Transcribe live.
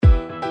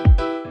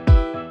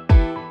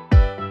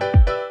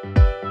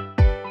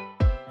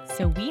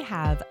So we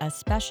have a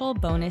special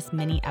bonus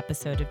mini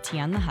episode of Tea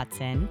on the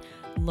Hudson.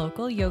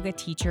 Local yoga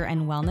teacher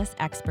and wellness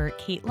expert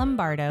Kate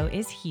Lombardo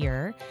is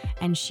here,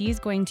 and she's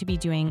going to be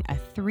doing a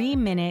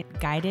 3-minute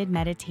guided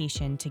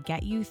meditation to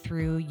get you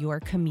through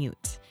your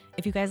commute.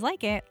 If you guys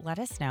like it, let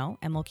us know,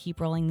 and we'll keep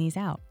rolling these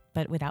out.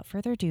 But without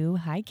further ado,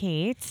 hi,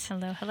 Kate.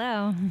 Hello,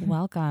 hello.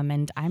 Welcome.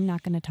 And I'm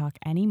not going to talk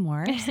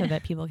anymore so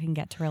that people can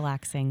get to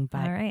relaxing.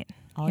 But all right,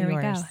 all here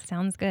yours. we go.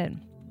 Sounds good.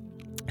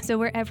 So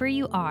wherever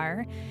you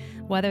are,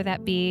 whether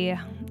that be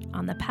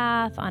on the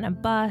path, on a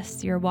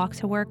bus, your walk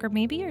to work, or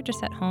maybe you're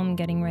just at home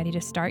getting ready to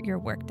start your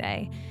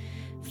workday,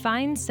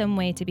 find some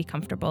way to be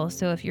comfortable.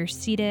 So if you're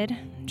seated,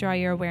 draw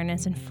your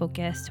awareness and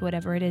focus to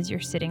whatever it is you're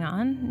sitting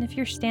on. And if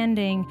you're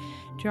standing,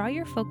 draw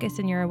your focus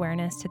and your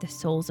awareness to the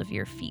soles of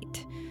your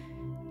feet.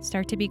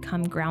 Start to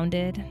become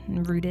grounded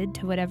and rooted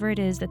to whatever it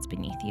is that's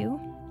beneath you.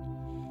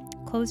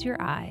 Close your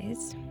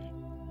eyes.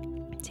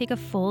 Take a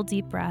full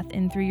deep breath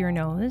in through your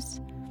nose.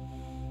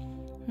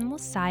 And we'll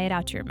sigh it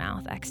out your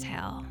mouth.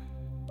 Exhale.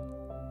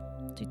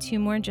 Do 2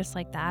 more just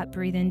like that.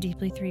 Breathe in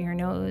deeply through your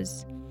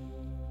nose.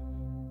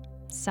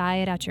 Sigh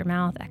it out your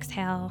mouth.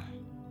 Exhale.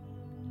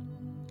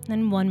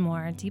 Then 1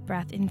 more. Deep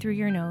breath in through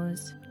your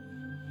nose.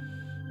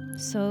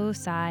 So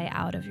sigh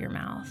out of your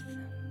mouth.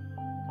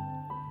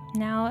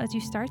 Now, as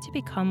you start to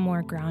become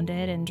more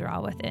grounded and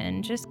draw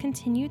within, just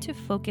continue to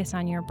focus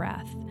on your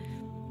breath.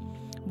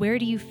 Where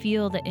do you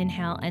feel the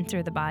inhale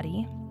enter the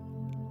body?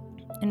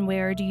 And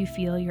where do you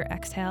feel your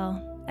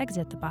exhale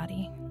exit the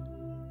body?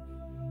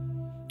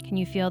 Can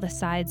you feel the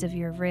sides of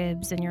your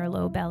ribs and your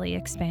low belly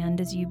expand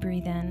as you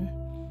breathe in?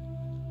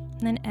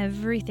 And then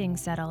everything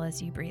settle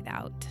as you breathe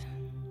out.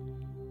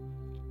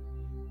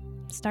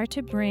 Start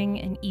to bring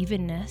an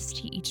evenness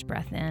to each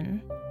breath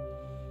in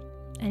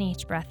and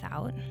each breath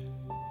out.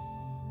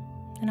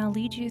 And I'll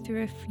lead you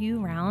through a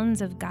few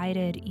rounds of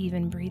guided,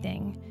 even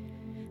breathing.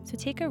 So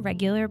take a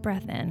regular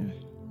breath in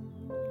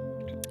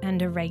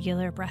and a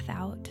regular breath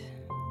out.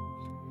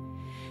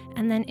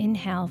 And then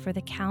inhale for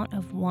the count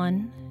of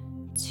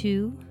 1,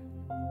 2,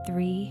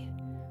 3,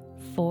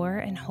 4,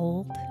 and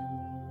hold.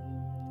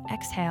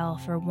 Exhale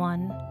for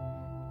 1,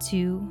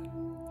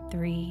 2,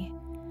 3,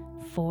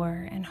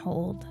 4, and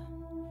hold.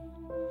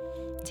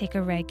 Take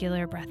a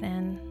regular breath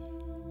in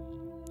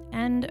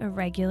and a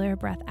regular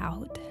breath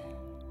out.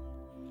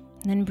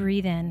 And then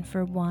breathe in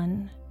for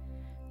 1,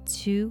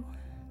 2,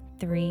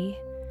 3,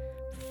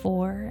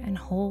 4, and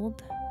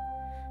hold.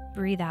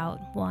 Breathe out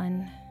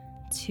 1,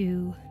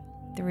 2,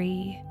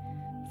 3,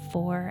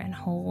 4, and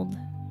hold.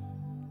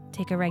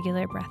 Take a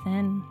regular breath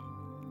in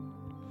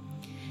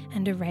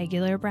and a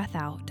regular breath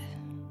out.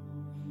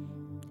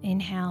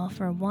 Inhale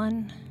for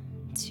 1,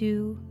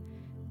 2,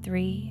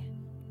 3,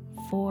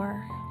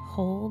 4,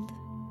 hold.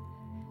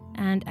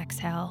 And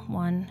exhale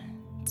 1,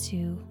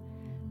 2,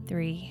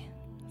 3,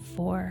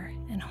 4,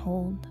 and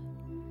hold.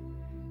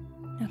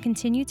 Now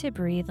continue to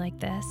breathe like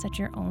this at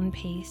your own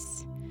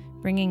pace,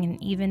 bringing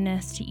an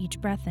evenness to each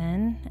breath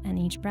in and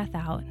each breath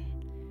out,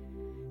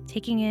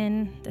 taking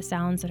in the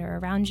sounds that are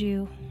around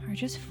you, or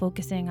just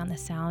focusing on the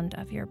sound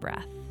of your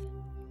breath.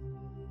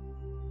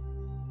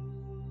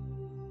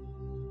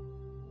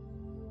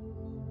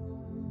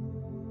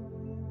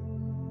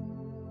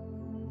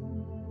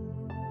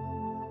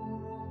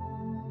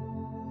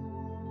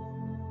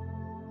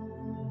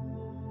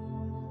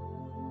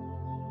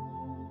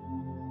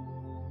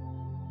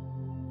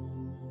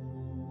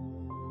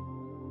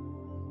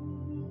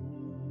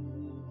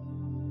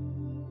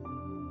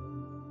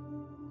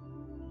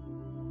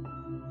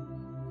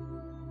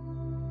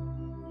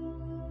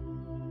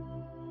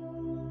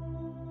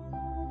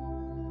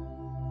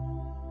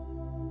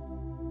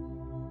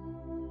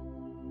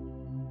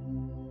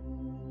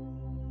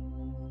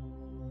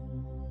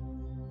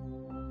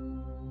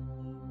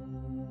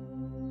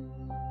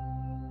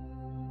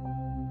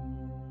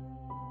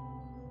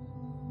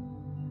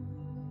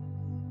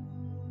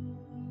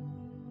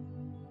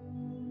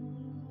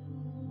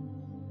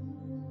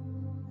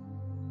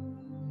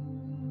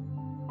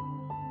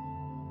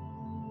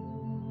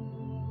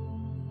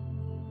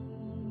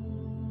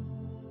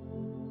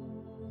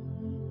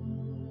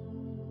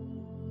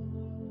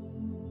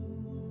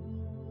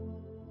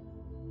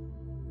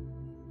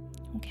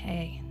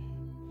 Okay,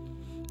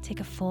 take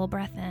a full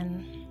breath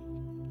in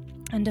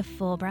and a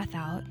full breath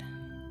out.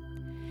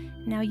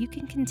 Now you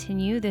can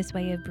continue this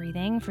way of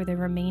breathing for the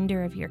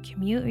remainder of your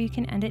commute, or you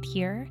can end it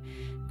here,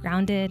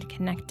 grounded,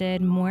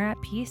 connected, more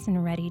at peace,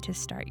 and ready to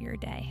start your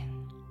day.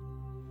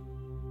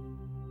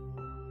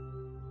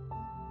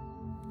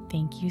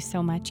 Thank you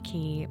so much,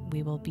 Kate.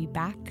 We will be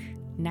back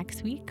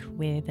next week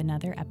with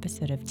another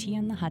episode of Tea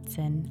on the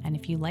Hudson. And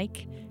if you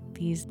like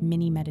these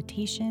mini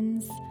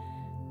meditations,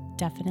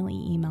 definitely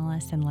email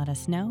us and let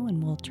us know,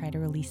 and we'll try to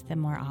release them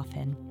more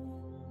often.